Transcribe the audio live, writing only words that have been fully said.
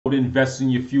to invest in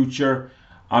your future.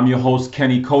 I'm your host,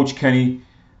 Kenny, Coach Kenny,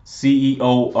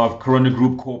 CEO of Corunda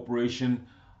Group Corporation.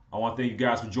 I want to thank you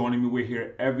guys for joining me. We're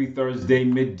here every Thursday,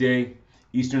 midday,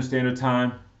 Eastern Standard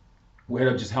Time. We're here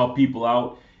to just help people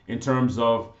out in terms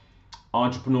of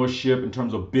entrepreneurship, in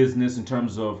terms of business, in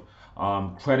terms of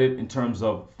credit, in terms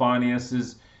of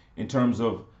finances, in terms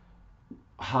of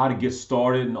how to get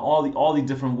started, and all the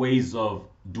different ways of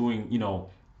doing,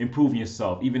 improving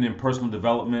yourself, even in personal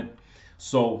development.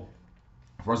 So,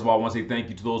 first of all, I want to say thank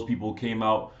you to those people who came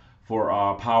out for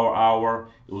Power Hour.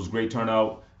 It was a great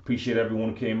turnout. Appreciate everyone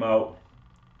who came out.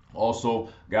 Also,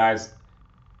 guys,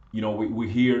 we're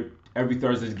here every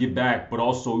Thursday to give back, but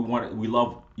also we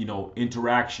love,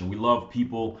 interaction. We love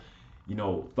people,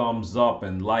 thumbs up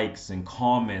and likes and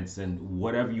comments and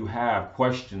whatever you have,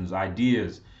 questions,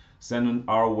 ideas, send them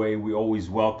our way. We always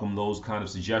welcome those kind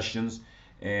of suggestions.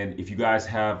 And if you guys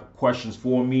have questions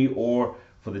for me or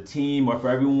for the team or for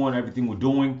everyone, everything we're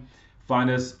doing, find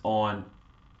us on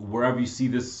wherever you see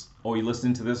this or you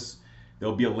listen to this.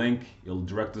 There'll be a link. It'll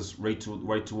direct us right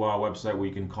to our website where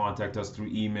you can contact us through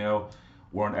email.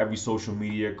 We're on every social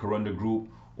media, Corunda Group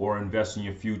or Invest in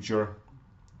Your Future.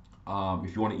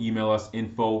 If you want to email us,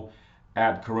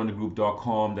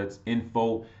 info@corundagroup.com. That's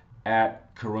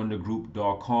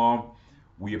info@corundagroup.com.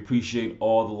 We appreciate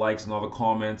all the likes and all the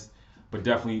comments, but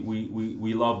definitely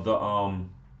we love the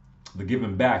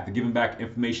giving back,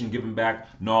 information, giving back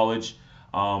knowledge.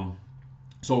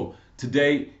 So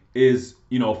today is,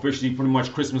 officially pretty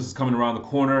much Christmas is coming around the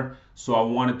corner. So I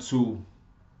wanted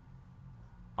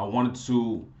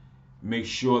to make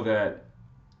sure that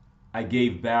I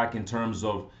gave back in terms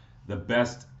of the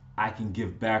best I can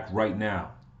give back right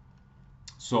now.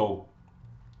 So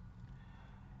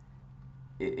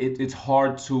it's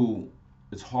hard to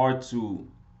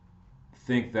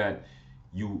think that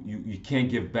you can't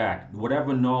give back.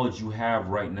 Whatever knowledge you have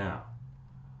right now,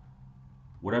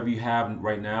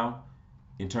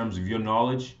 in terms of your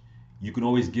knowledge, you can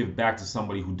always give back to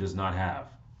somebody who does not have.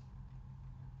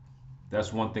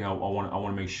 That's one thing I want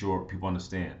to make sure people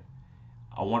understand.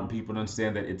 I want people to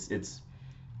understand that it's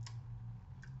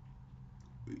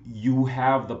you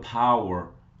have the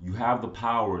power. You have the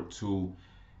power to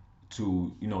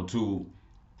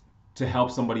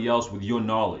help somebody else with your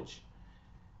knowledge.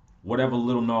 Whatever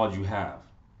little knowledge you have,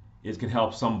 it can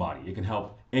help somebody. It can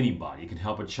help anybody. It can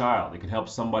help a child. It can help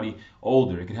somebody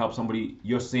older. It can help somebody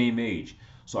your same age.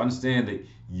 So understand that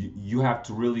you have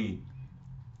to really,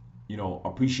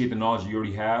 appreciate the knowledge you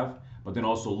already have, but then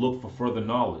also look for further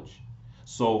knowledge.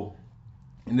 So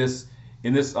in this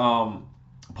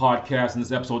podcast, in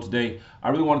this episode today, I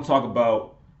really want to talk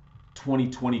about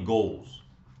 2020 goals.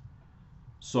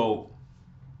 So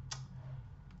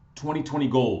 2020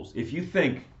 goals. If you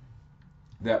think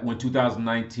that when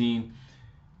 2019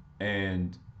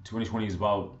 and 2020 is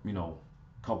about, a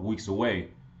couple weeks away,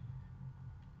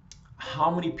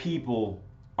 how many people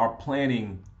are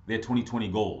planning their 2020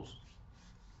 goals?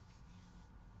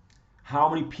 How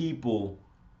many people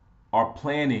are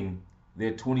planning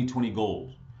their 2020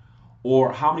 goals?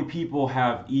 Or how many people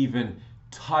have even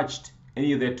touched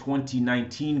any of their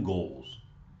 2019 goals?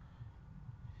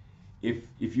 If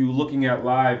you're looking at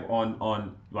live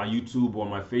on my YouTube or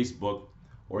my Facebook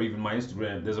or even my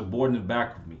Instagram, there's a board in the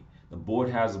back of me. The board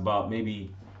has about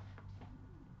maybe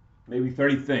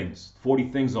 30 things,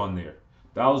 40 things on there.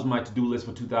 That was my to-do list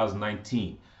for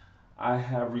 2019. I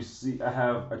have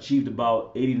achieved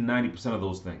about 80 to 90% of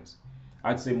those things.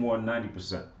 I'd say more than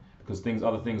 90% because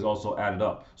other things also added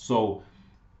up. So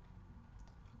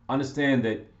understand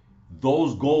that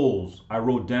those goals I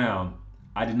wrote down,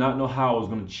 I did not know how I was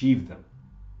going to achieve them.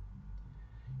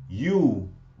 You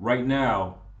right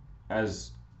now,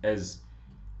 as the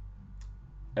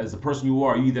person you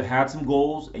are, you either had some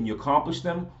goals and you accomplished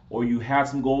them, or you had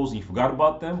some goals and you forgot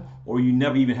about them, or you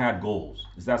never even had goals.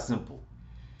 It's that simple.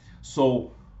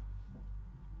 So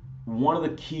one of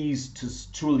the keys to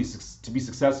be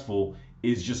successful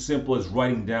is just simple as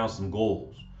writing down some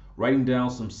goals. Writing down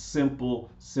some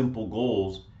simple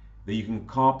goals that you can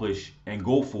accomplish and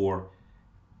go for.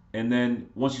 And then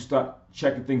once you start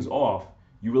checking things off,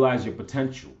 you realize your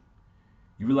potential.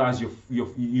 You realize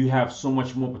you have so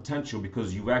much more potential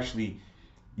because you've actually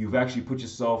put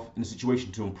yourself in a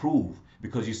situation to improve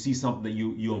because you see something that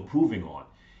you're improving on.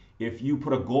 If you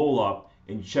put a goal up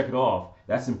and you check it off,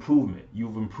 that's improvement.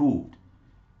 You've improved.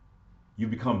 You've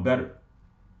become better.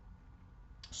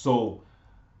 So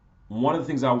one of the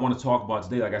things I want to talk about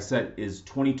today, like I said, is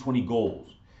 2020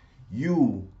 goals.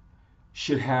 You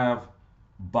should have,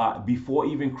 before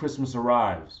even Christmas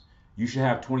arrives, you should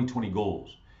have 2020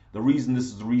 goals. This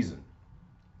is the reason.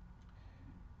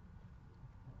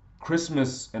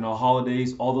 Christmas and the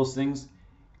holidays, all those things,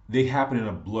 they happen in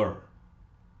a blur.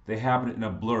 They happen in a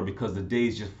blur because the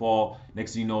days just fall.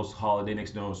 Next thing you know, it's holiday.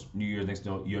 Next thing you know, it's New Year's. Next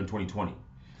thing you know, you're in 2020.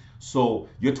 So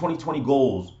your 2020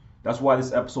 goals. That's why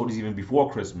this episode is even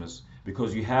before Christmas,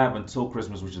 because you have until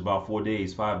Christmas, which is about 4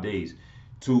 days, 5 days,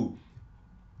 to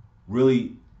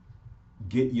really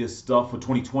get your stuff for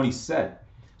 2020 set.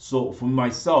 So for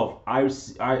myself, I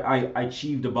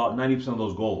achieved about 90% of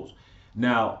those goals.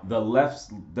 Now the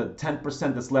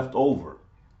 10% that's left over,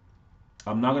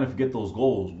 I'm not gonna forget those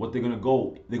goals. What they're gonna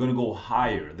go, they're gonna go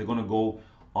higher. They're gonna go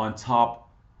on top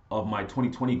of my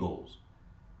 2020 goals,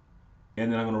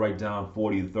 and then I'm gonna write down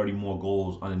 40 to 30 more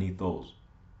goals underneath those.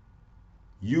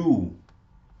 You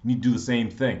need to do the same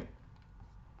thing.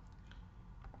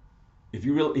 If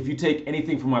you take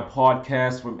anything from my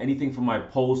podcast, from anything from my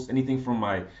posts, anything from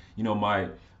my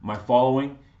my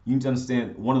following, you need to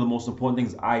understand one of the most important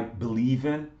things I believe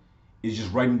in is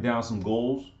just writing down some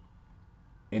goals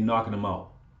and knocking them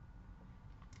out.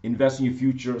 Invest in your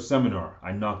future seminar,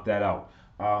 I knocked that out.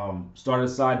 Started a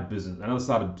side business,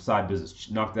 another side business,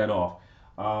 knocked that off.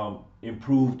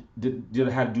 Improved, did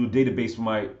I had to do a database for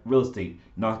my real estate,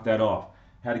 knocked that off.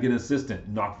 Had to get an assistant,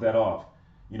 knocked that off.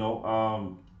 You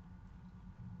know,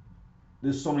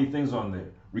 there's so many things on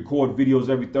there. Record videos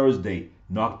every Thursday,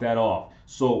 knock that off.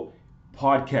 So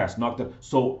podcast, knock that.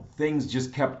 So things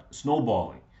just kept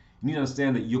snowballing. You need to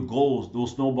understand that your goals,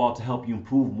 those snowball to help you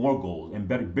improve more goals and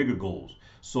better, bigger goals.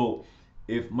 So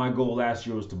if my goal last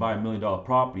year was to buy $1 million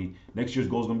property, next year's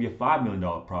goal is going to be a $5 million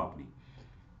property.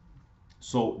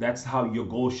 So that's how your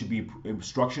goals should be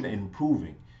structured and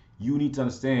improving. You need to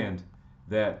understand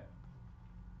that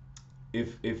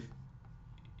if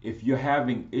you're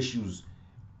having issues,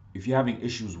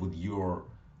 with your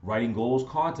writing goals,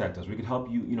 contact us. We can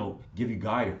help you, give you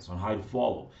guidance on how to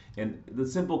follow. And the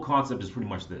simple concept is pretty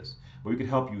much this, but we can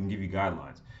help you and give you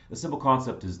guidelines. The simple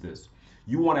concept is this: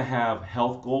 you want to have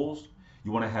health goals,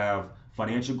 you want to have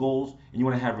financial goals, and you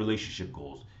want to have relationship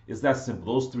goals. It's that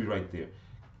simple. Those three right there: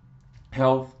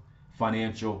 health,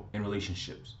 financial, and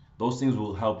relationships. Those things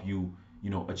will help you,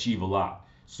 achieve a lot.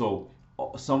 So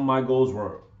some of my goals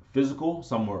were physical,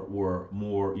 some were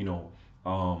more,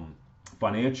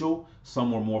 financial,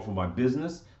 some were more for my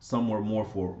business, some were more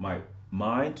for my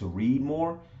mind to read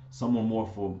more, some were more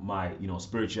for my,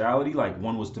 spirituality. Like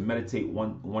one was to meditate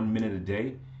one minute a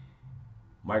day.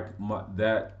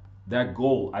 That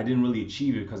goal I didn't really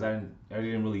achieve it because I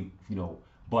didn't really,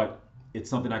 but it's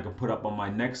something I could put up on my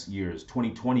next year's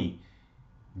 2020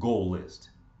 goal list,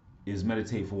 is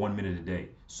meditate for 1 minute a day.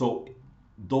 So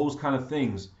those kind of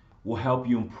things will help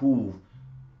you improve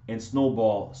and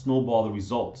snowball the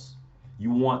results.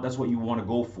 That's what you want to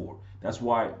go for. That's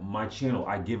why my channel,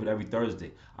 I give it every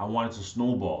Thursday. I want it to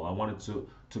snowball. I want it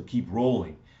to keep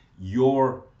rolling.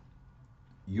 Your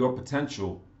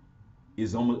potential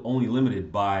is only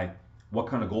limited by what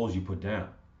kind of goals you put down.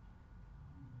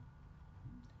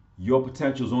 Your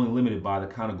potential is only limited by the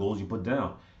kind of goals you put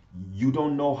down. You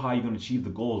don't know how you're going to achieve the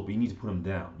goals, but you need to put them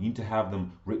down. You need to have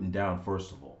them written down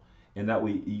first of all, and that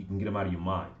way you can get them out of your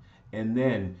mind. And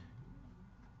then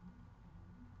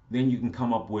you can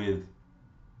come up with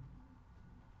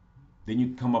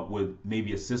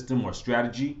maybe a system or a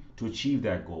strategy to achieve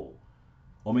that goal.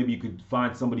 Or maybe you could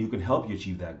find somebody who can help you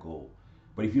achieve that goal.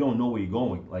 But if you don't know where you're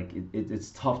going, like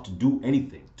it's tough to do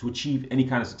anything, to achieve any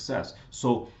kind of success.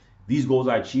 So these goals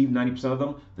I achieved, 90% of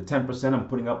them. The 10% I'm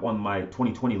putting up on my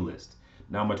 2020 list.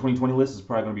 Now my 2020 list is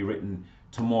probably going to be written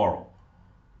tomorrow,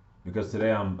 because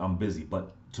today I'm busy.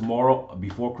 But tomorrow,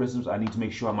 before Christmas, I need to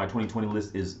make sure my 2020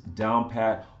 list is down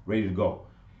pat, ready to go.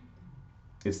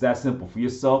 It's that simple. For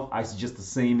yourself, I suggest the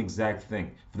same exact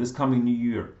thing. For this coming new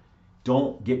year,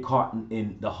 don't get caught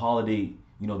in the holiday,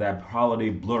 that holiday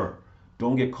blur.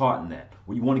 Don't get caught in that.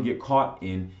 What you want to get caught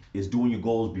in is doing your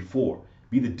goals before.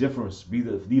 Be the difference. Be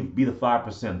the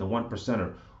 5%, the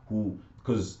 1%er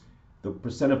because the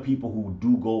percent of people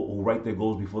who write their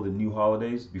goals before the new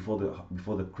holidays, before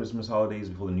the Christmas holidays,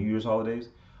 before the New Year's holidays,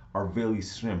 are very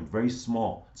slim, very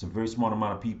small. It's a very small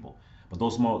amount of people. But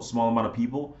those small amount of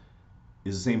people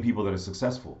is the same people that are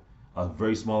successful. A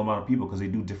very small amount of people, because they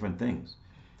do different things.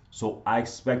 So I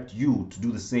expect you to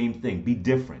do the same thing. Be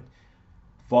different.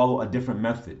 Follow a different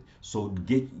method. So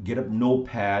get a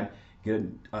notepad, get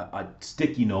a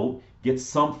sticky note, get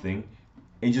something,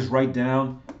 and just write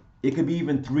down. It could be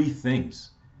even 3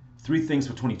 things. 3 things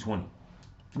for 2020.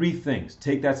 3 things.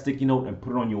 Take that sticky note and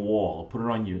put it on your wall, or put it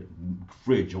on your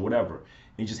fridge, or whatever,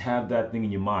 and just have that thing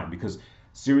in your mind. Because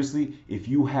seriously, if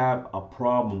you have a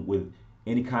problem with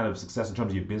any kind of success in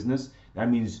terms of your business, that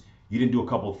means you didn't do a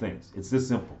couple of things. It's this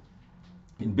simple.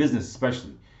 In business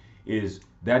especially, is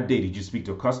that day, did you speak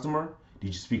to a customer? Did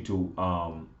you speak to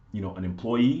an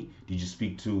employee? Did you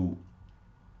speak to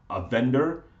a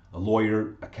vendor, a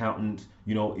lawyer, accountant,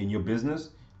 in your business?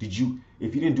 If you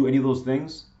didn't do any of those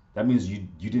things, that means you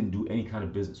didn't do any kind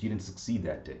of business. You didn't succeed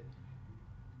that day.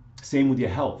 Same with your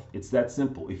health. It's that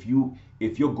simple. If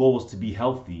your goal is to be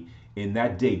healthy, in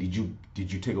that day, did you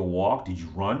take a walk? Did you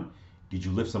run? Did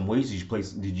you lift some weights?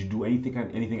 Did you do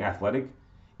anything athletic?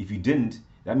 If you didn't,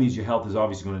 that means your health is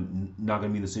obviously not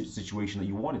going to be in the situation that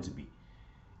you want it to be.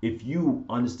 If you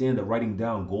understand that writing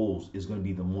down goals is going to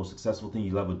be the most successful thing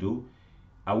you'll ever do,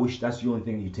 I wish that's the only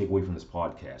thing that you take away from this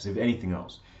podcast. If anything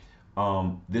else,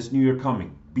 this new year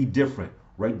coming, be different.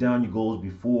 Write down your goals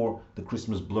before the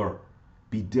Christmas blur.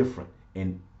 Be different,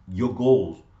 and your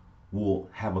goals will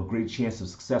have a great chance of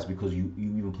success because you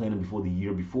even planned them before the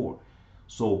year before.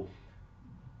 So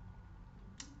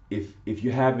if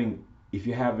you're having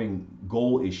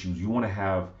goal issues, you want to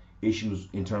have issues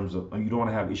in terms of you don't want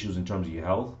to have issues in terms of your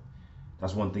health.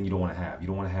 That's one thing you don't want to have. You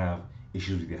don't want to have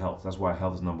issues with your health. That's why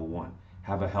health is number one.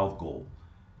 Have a health goal.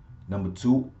 Number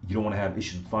two, you don't want to have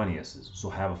issues with finances. So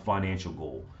have a financial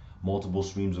goal. Multiple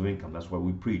streams of income. That's why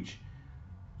we preach.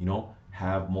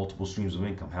 Have multiple streams of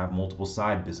income. Have multiple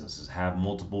side businesses. Have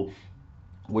multiple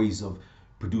ways of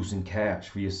producing cash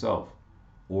for yourself,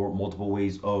 or multiple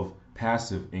ways of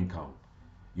passive income.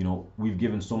 We've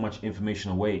given so much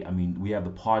information away. I mean, we have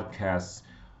the podcasts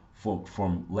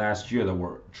from last year that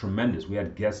were tremendous. We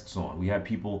had guests on. We had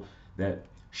people that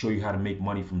show you how to make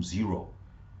money from zero.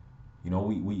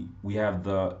 We have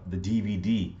the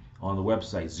DVD on the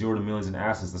website, Zero to Millions in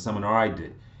Assets, the seminar I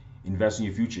did. Invest in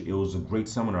Your Future. It was a great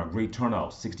seminar, a great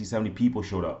turnout. 60, 70 people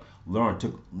showed up, learned,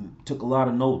 took a lot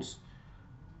of notes.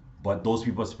 But those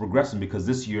people are progressing because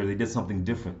this year they did something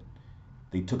different.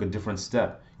 They took a different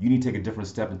step. You need to take a different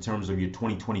step in terms of your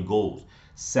 2020 goals.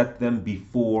 Set them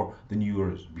before the New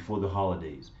Year's, before the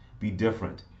holidays. Be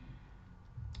different.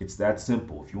 It's that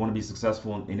simple. If you want to be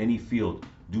successful in any field,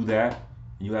 do that,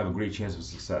 and you'll have a great chance of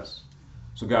success.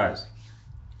 So guys,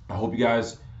 I hope you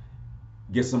guys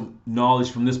get some knowledge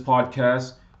from this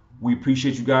podcast. We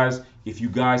appreciate you guys. If you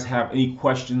guys have any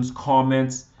questions,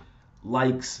 comments,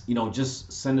 likes,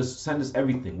 just send us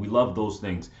everything. We love those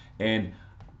things. And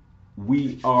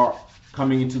we are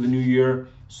coming into the new year,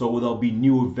 so there'll be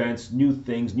new events, new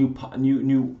things, new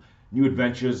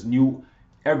adventures, new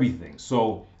everything.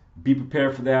 So be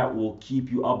prepared for that. We'll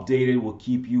keep you updated. We'll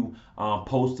keep you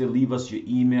posted. Leave us your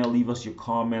email. Leave us your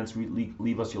comments.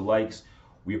 Leave us your likes.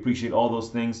 We appreciate all those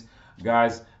things.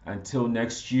 Guys, until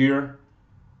next year,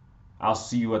 I'll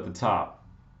see you at the top.